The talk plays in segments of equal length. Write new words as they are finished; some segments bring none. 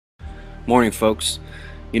Morning, folks.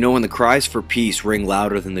 You know, when the cries for peace ring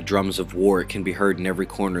louder than the drums of war, it can be heard in every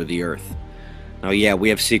corner of the earth. Now, yeah, we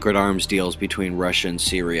have secret arms deals between Russia and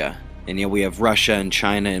Syria. And yet we have Russia and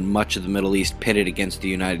China and much of the Middle East pitted against the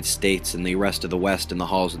United States and the rest of the West in the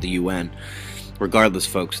halls of the UN. Regardless,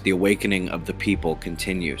 folks, the awakening of the people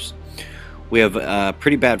continues. We have a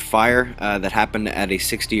pretty bad fire that happened at a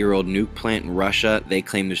 60-year-old nuke plant in Russia. They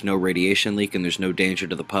claim there's no radiation leak and there's no danger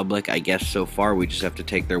to the public. I guess so far we just have to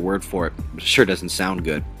take their word for it. It sure doesn't sound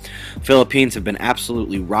good. Philippines have been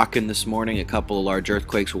absolutely rocking this morning. A couple of large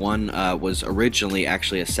earthquakes. One was originally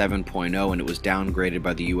actually a 7.0 and it was downgraded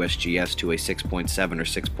by the USGS to a 6.7 or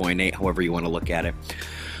 6.8, however you want to look at it.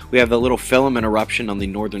 We have the little filament eruption on the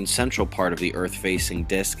northern central part of the Earth-facing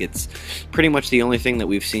disk. It's pretty much the only thing that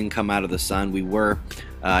we've seen come out of the sun. We were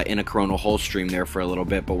in a coronal hole stream there for a little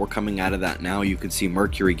bit, but we're coming out of that now. You can see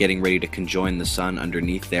Mercury getting ready to conjoin the sun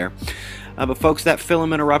underneath there. But folks, that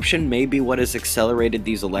filament eruption may be what has accelerated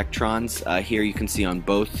these electrons. Here you can see on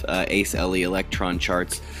both ACE-LE electron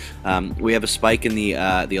charts, we have a spike in the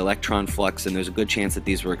electron flux, and there's a good chance that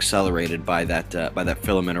these were accelerated by that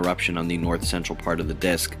filament eruption on the north central part of the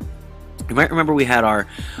disk. You might remember we had our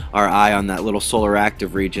eye on that little solar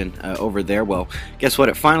active region over there. Well, guess what?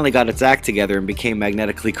 It finally got its act together and became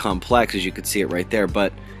magnetically complex, as you could see it right there.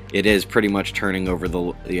 But it is pretty much turning over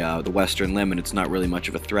the western limb, and it's not really much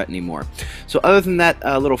of a threat anymore. So other than that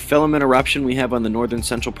little filament eruption we have on the northern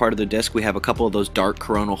central part of the disk, we have a couple of those dark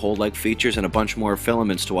coronal hole-like features and a bunch more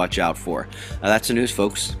filaments to watch out for. That's the news,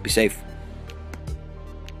 folks. Be safe.